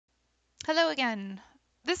Hello again.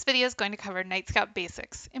 This video is going to cover Nightscout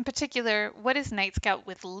Basics. In particular, what is Nightscout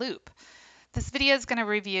with Loop? This video is going to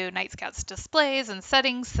review Nightscout's displays and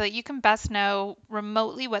settings so that you can best know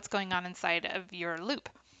remotely what's going on inside of your loop.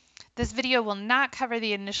 This video will not cover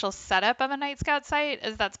the initial setup of a Nightscout site,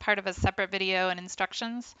 as that's part of a separate video and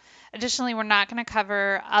instructions. Additionally, we're not going to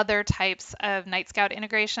cover other types of Nightscout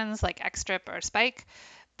integrations like Xstrip or Spike.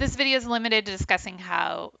 This video is limited to discussing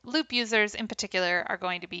how loop users in particular are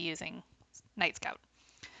going to be using Nightscout.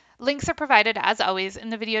 Links are provided, as always, in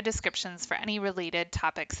the video descriptions for any related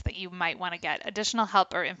topics that you might want to get additional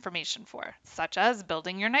help or information for, such as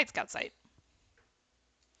building your Nightscout site.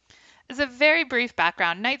 As a very brief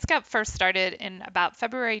background, Nightscout first started in about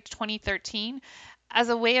February 2013 as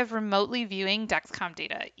a way of remotely viewing Dexcom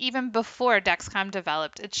data, even before Dexcom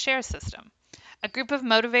developed its share system. A group of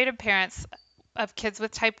motivated parents of kids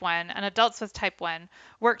with type 1 and adults with type 1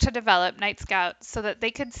 worked to develop Nightscout so that they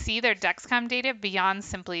could see their Dexcom data beyond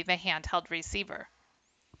simply the handheld receiver.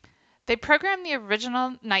 They programmed the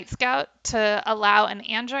original Nightscout to allow an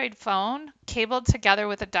Android phone cabled together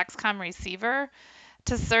with a Dexcom receiver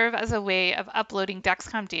to serve as a way of uploading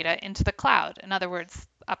Dexcom data into the cloud, in other words,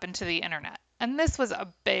 up into the internet. And this was a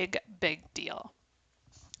big, big deal.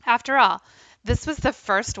 After all, this was the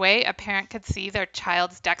first way a parent could see their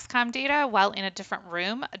child's Dexcom data while in a different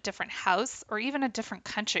room, a different house, or even a different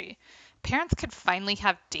country. Parents could finally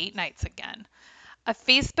have date nights again. A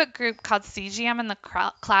Facebook group called CGM in the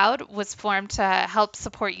Cloud was formed to help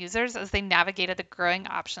support users as they navigated the growing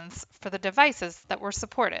options for the devices that were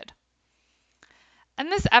supported.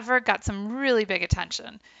 And this effort got some really big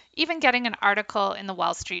attention, even getting an article in the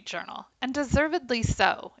Wall Street Journal, and deservedly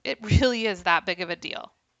so. It really is that big of a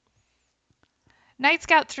deal.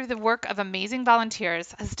 Nightscout, through the work of amazing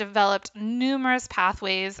volunteers, has developed numerous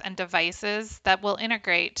pathways and devices that will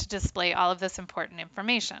integrate to display all of this important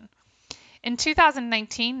information. In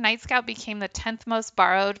 2019, Nightscout became the 10th most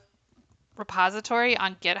borrowed repository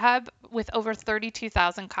on GitHub with over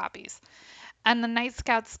 32,000 copies. And the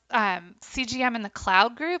Nightscout's CGM in the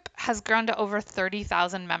Cloud group has grown to over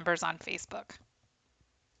 30,000 members on Facebook.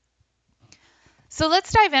 So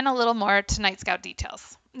let's dive in a little more to Nightscout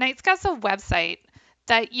details. Nightscout's a website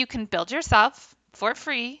that you can build yourself for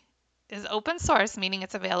free, is open source, meaning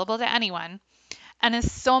it's available to anyone, and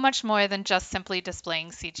is so much more than just simply displaying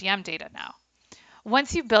CGM data now.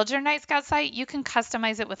 Once you build your Nightscout site, you can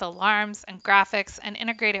customize it with alarms and graphics and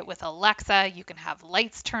integrate it with Alexa. You can have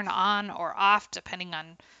lights turn on or off depending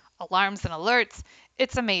on alarms and alerts.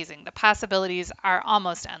 It's amazing. The possibilities are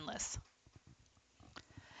almost endless.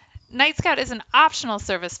 Nightscout is an optional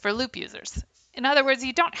service for Loop users. In other words,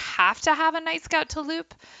 you don't have to have a Nightscout to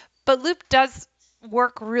Loop, but Loop does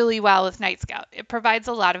work really well with Nightscout. It provides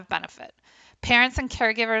a lot of benefit. Parents and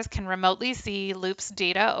caregivers can remotely see Loop's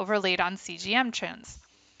data overlaid on CGM trends.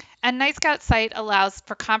 And Nightscout site allows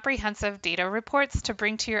for comprehensive data reports to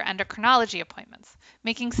bring to your endocrinology appointments,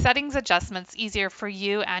 making settings adjustments easier for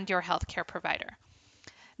you and your healthcare provider.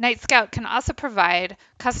 Nightscout can also provide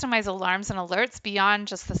customized alarms and alerts beyond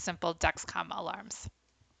just the simple Dexcom alarms.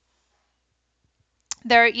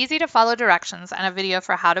 There are easy to follow directions and a video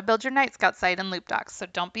for how to build your Nightscout site in LoopDocs, so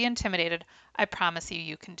don't be intimidated. I promise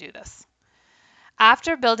you can do this.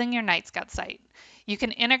 After building your Nightscout site, you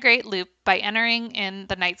can integrate Loop by entering in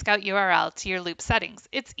the Nightscout URL to your Loop settings.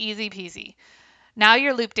 It's easy peasy. Now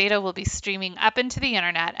your Loop data will be streaming up into the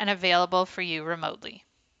internet and available for you remotely.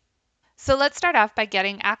 So let's start off by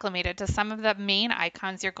getting acclimated to some of the main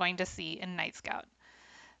icons you're going to see in Nightscout.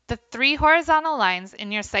 The three horizontal lines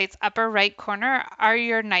in your site's upper right corner are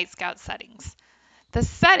your Nightscout settings. The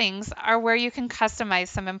settings are where you can customize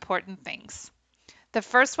some important things. The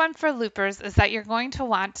first one for loopers is that you're going to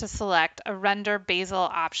want to select a render basal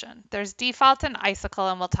option. There's default and icicle,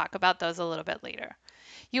 and we'll talk about those a little bit later.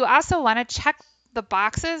 You also want to check the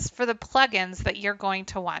boxes for the plugins that you're going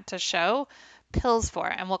to want to show pills for,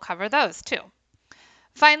 and we'll cover those too.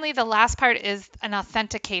 Finally, the last part is an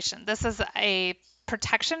authentication. This is a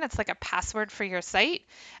protection. It's like a password for your site,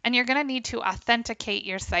 and you're going to need to authenticate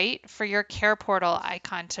your site for your care portal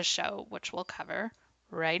icon to show, which we'll cover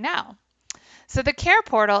right now. So the care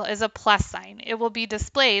portal is a plus sign. It will be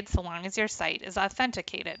displayed so long as your site is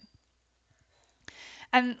authenticated.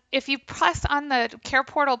 And if you press on the care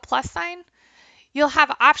portal plus sign, you'll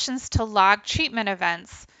have options to log treatment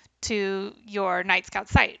events to your Nightscout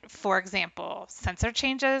site. For example, sensor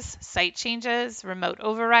changes, site changes, remote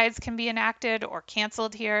overrides can be enacted or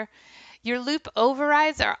canceled here. Your loop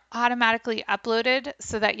overrides are automatically uploaded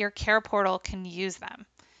so that your care portal can use them.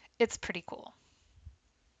 It's pretty cool.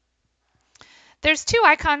 There's two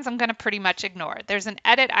icons I'm going to pretty much ignore. There's an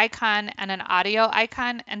edit icon and an audio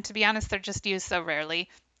icon, and to be honest, they're just used so rarely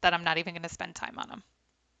that I'm not even going to spend time on them.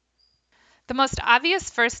 The most obvious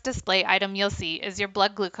first display item you'll see is your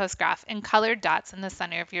blood glucose graph in colored dots in the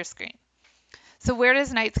center of your screen. So where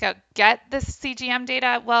does Nightscout get this CGM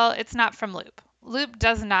data? Well, it's not from Loop. Loop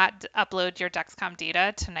does not upload your Dexcom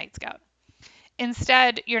data to Nightscout.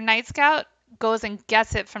 Instead, your Nightscout goes and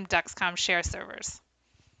gets it from Dexcom share servers.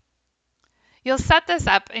 You'll set this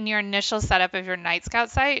up in your initial setup of your Nightscout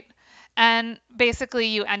site, and basically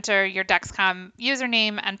you enter your Dexcom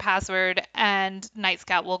username and password, and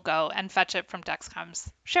Nightscout will go and fetch it from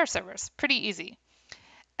Dexcom's share servers. Pretty easy.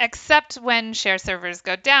 Except when share servers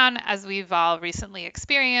go down, as we've all recently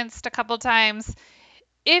experienced a couple times.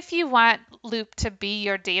 If you want Loop to be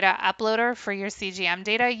your data uploader for your CGM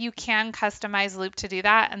data, you can customize Loop to do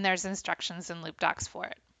that, and there's instructions in Loop Docs for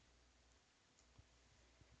it.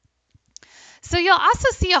 So you'll also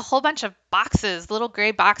see a whole bunch of boxes, little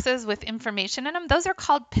gray boxes with information in them. Those are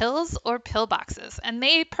called pills or pill boxes, and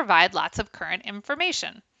they provide lots of current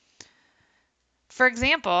information. For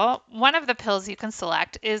example, one of the pills you can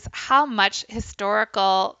select is how much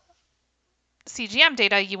historical CGM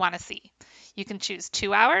data you want to see. You can choose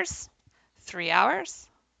 2 hours, 3 hours,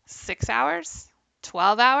 6 hours,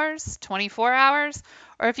 12 hours, 24 hours,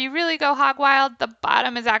 or if you really go hog wild, the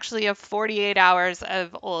bottom is actually of 48 hours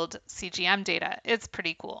of old CGM data. It's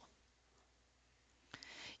pretty cool.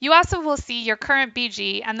 You also will see your current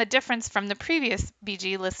BG and the difference from the previous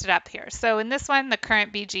BG listed up here. So in this one, the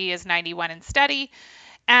current BG is 91 and steady,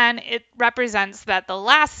 and it represents that the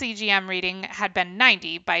last CGM reading had been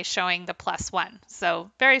 90 by showing the +1.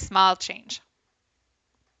 So very small change.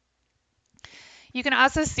 You can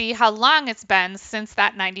also see how long it's been since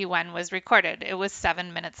that 91 was recorded. It was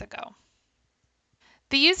 7 minutes ago.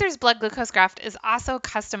 The user's blood glucose graph is also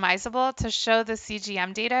customizable to show the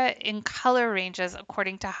CGM data in color ranges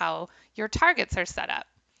according to how your targets are set up.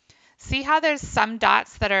 See how there's some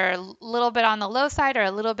dots that are a little bit on the low side or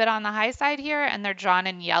a little bit on the high side here, and they're drawn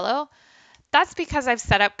in yellow? That's because I've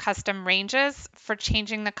set up custom ranges for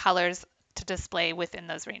changing the colors to display within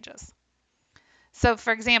those ranges. So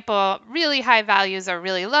for example, really high values or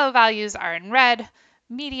really low values are in red,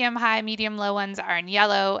 medium high, medium low ones are in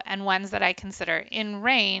yellow, and ones that I consider in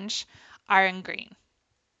range are in green.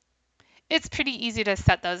 It's pretty easy to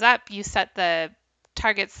set those up. You set the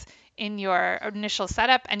targets in your initial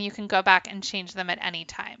setup, and you can go back and change them at any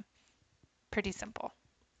time. Pretty simple.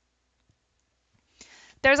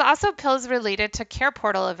 There's also pills related to care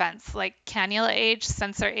portal events like cannula age,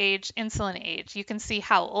 sensor age, insulin age. You can see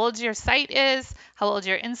how old your site is, how old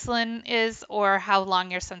your insulin is, or how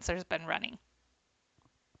long your sensor's been running.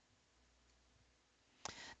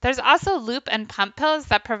 There's also loop and pump pills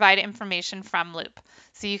that provide information from loop.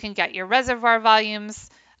 So you can get your reservoir volumes,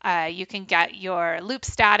 you can get your loop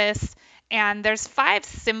status, and there's 5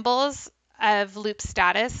 symbols of loop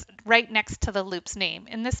status right next to the loop's name.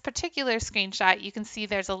 In this particular screenshot, you can see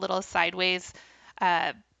there's a little sideways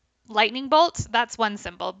lightning bolt. That's one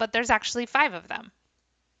symbol, but there's actually 5 of them.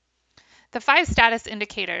 The 5 status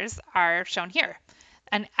indicators are shown here.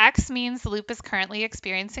 An X means loop is currently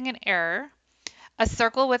experiencing an error. A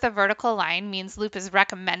circle with a vertical line means loop is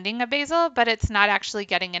recommending a basal, but it's not actually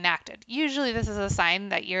getting enacted. Usually this is a sign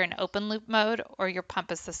that you're in open loop mode or your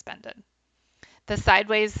pump is suspended. The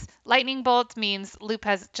sideways lightning bolt means loop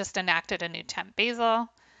has just enacted a new temp basal.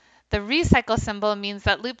 The recycle symbol means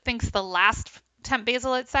that loop thinks the last temp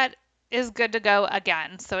basal it set is good to go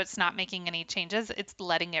again, so it's not making any changes, it's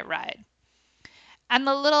letting it ride. And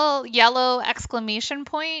the little yellow exclamation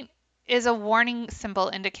point is a warning symbol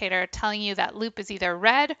indicator telling you that loop is either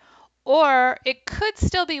red or it could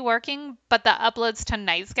still be working, but the uploads to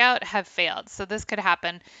Nightscout have failed. So this could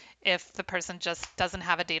happen if the person just doesn't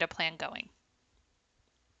have a data plan going.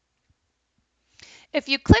 If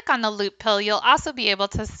you click on the loop pill, you'll also be able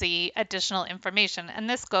to see additional information, and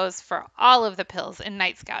this goes for all of the pills in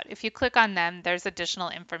Nightscout. If you click on them, there's additional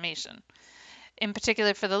information. In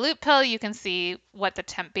particular for the loop pill, you can see what the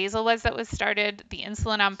temp basal was that was started, the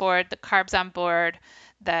insulin on board, the carbs on board,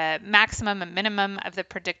 the maximum and minimum of the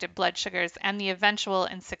predicted blood sugars, and the eventual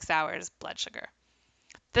in 6 hours blood sugar.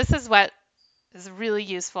 This is what is really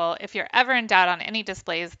useful. If you're ever in doubt on any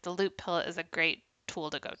displays, the loop pill is a great tool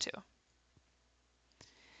to go to.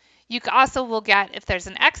 You also will get, if there's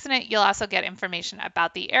an X in it, you'll also get information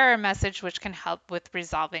about the error message, which can help with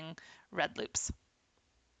resolving red loops.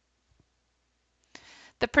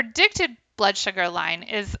 The predicted blood sugar line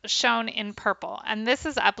is shown in purple, and this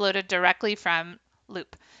is uploaded directly from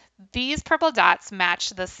Loop. These purple dots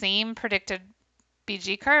match the same predicted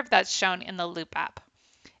BG curve that's shown in the Loop app.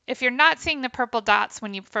 If you're not seeing the purple dots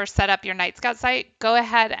when you first set up your Nightscout site, go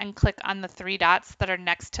ahead and click on the 3 dots that are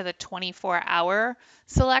next to the 24-hour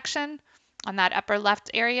selection on that upper left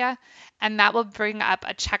area, and that will bring up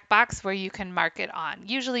a checkbox where you can mark it on.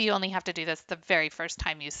 Usually you only have to do this the very first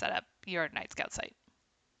time you set up your Nightscout site.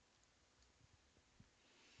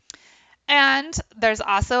 And there's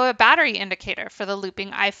also a battery indicator for the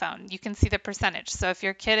looping iPhone. You can see the percentage. So if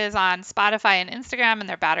your kid is on Spotify and Instagram and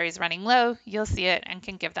their battery is running low, you'll see it and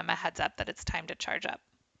can give them a heads up that it's time to charge up.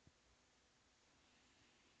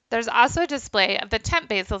 There's also a display of the temp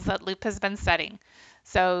basals that Loop has been setting.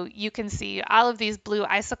 So you can see all of these blue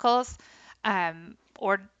icicles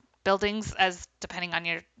or buildings as depending on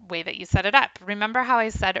your way that you set it up. Remember how I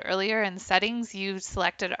said earlier in settings you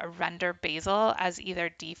selected a render basal as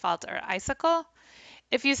either default or icicle?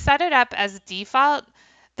 If you set it up as default,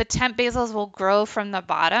 the temp basals will grow from the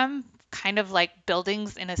bottom, kind of like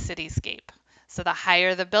buildings in a cityscape. So the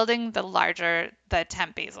higher the building, the larger the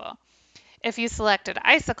temp basal. If you selected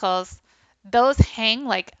icicles, those hang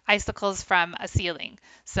like icicles from a ceiling.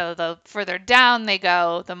 So the further down they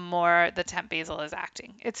go, the more the temp basal is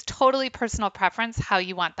acting. It's totally personal preference how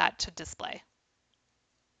you want that to display.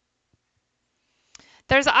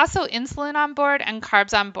 There's also insulin on board and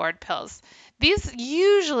carbs on board pills. These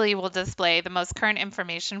usually will display the most current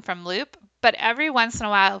information from Loop, but every once in a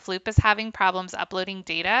while, if Loop is having problems uploading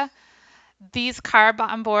data, these carb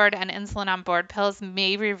on board and insulin on board pills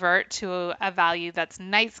may revert to a value that's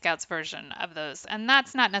Nightscout's version of those, and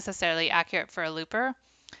that's not necessarily accurate for a looper.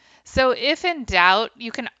 So if in doubt,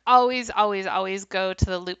 you can always go to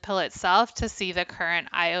the Loop pill itself to see the current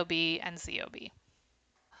IOB and COB.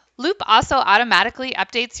 Loop also automatically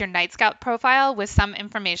updates your Nightscout profile with some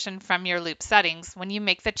information from your Loop settings when you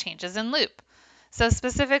make the changes in Loop. So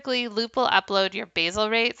specifically, Loop will upload your basal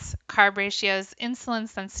rates, carb ratios,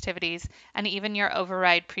 insulin sensitivities, and even your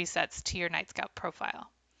override presets to your Nightscout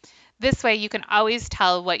profile. This way, you can always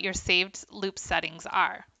tell what your saved Loop settings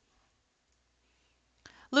are.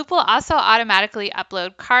 Loop will also automatically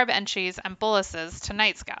upload carb entries and boluses to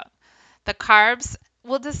Nightscout. The carbs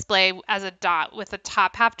will display as a dot with the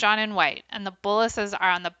top half drawn in white, and the boluses are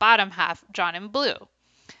on the bottom half drawn in blue.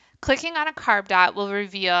 Clicking on a carb dot will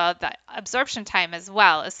reveal the absorption time as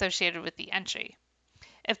well associated with the entry.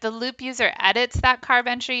 If the Loop user edits that carb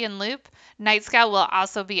entry in Loop, Nightscout will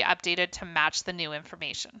also be updated to match the new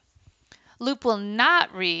information. Loop will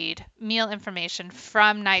not read meal information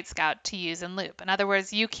from Nightscout to use in Loop. In other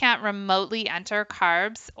words, you can't remotely enter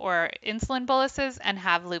carbs or insulin boluses and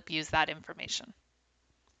have Loop use that information.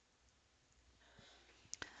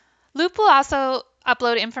 Loop will also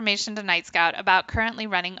upload information to Nightscout about currently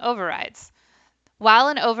running overrides. While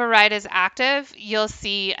an override is active, you'll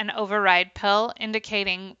see an override pill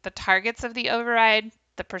indicating the targets of the override,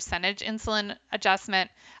 the percentage insulin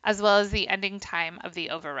adjustment, as well as the ending time of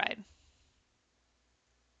the override.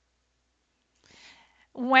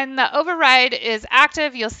 When the override is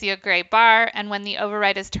active, you'll see a gray bar, and when the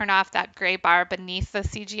override is turned off, that gray bar beneath the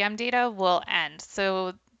CGM data will end.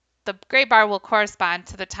 So the gray bar will correspond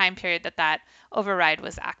to the time period that that override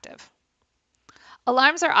was active.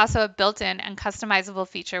 Alarms are also a built-in and customizable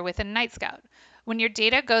feature within Nightscout. When your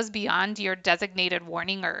data goes beyond your designated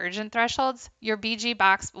warning or urgent thresholds, your BG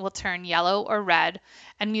box will turn yellow or red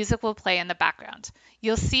and music will play in the background.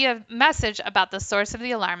 You'll see a message about the source of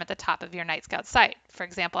the alarm at the top of your Nightscout site. For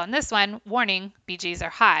example, on this one, warning, BGs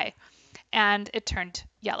are high, and it turned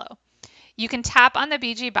yellow. You can tap on the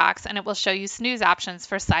BG box and it will show you snooze options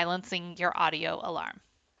for silencing your audio alarm.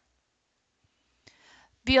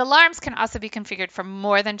 The alarms can also be configured for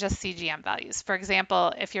more than just CGM values. For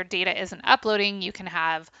example, if your data isn't uploading, you can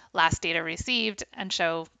have last data received and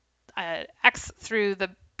show X through the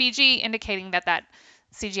BG indicating that that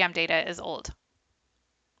CGM data is old.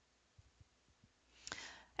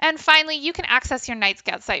 And finally, you can access your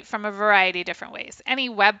Nightscout site from a variety of different ways. Any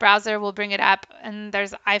web browser will bring it up, and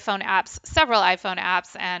there's iPhone apps, several iPhone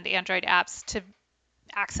apps and Android apps to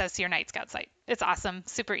access your Nightscout site. It's awesome,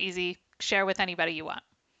 super easy, share with anybody you want.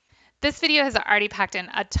 This video has already packed in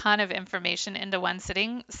a ton of information into one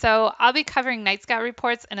sitting, so I'll be covering Nightscout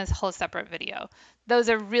reports in a whole separate video. Those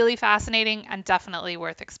are really fascinating and definitely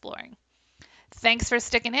worth exploring. Thanks for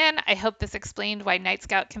sticking in. I hope this explained why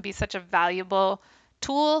Nightscout can be such a valuable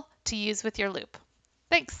tool to use with your Loop.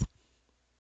 Thanks.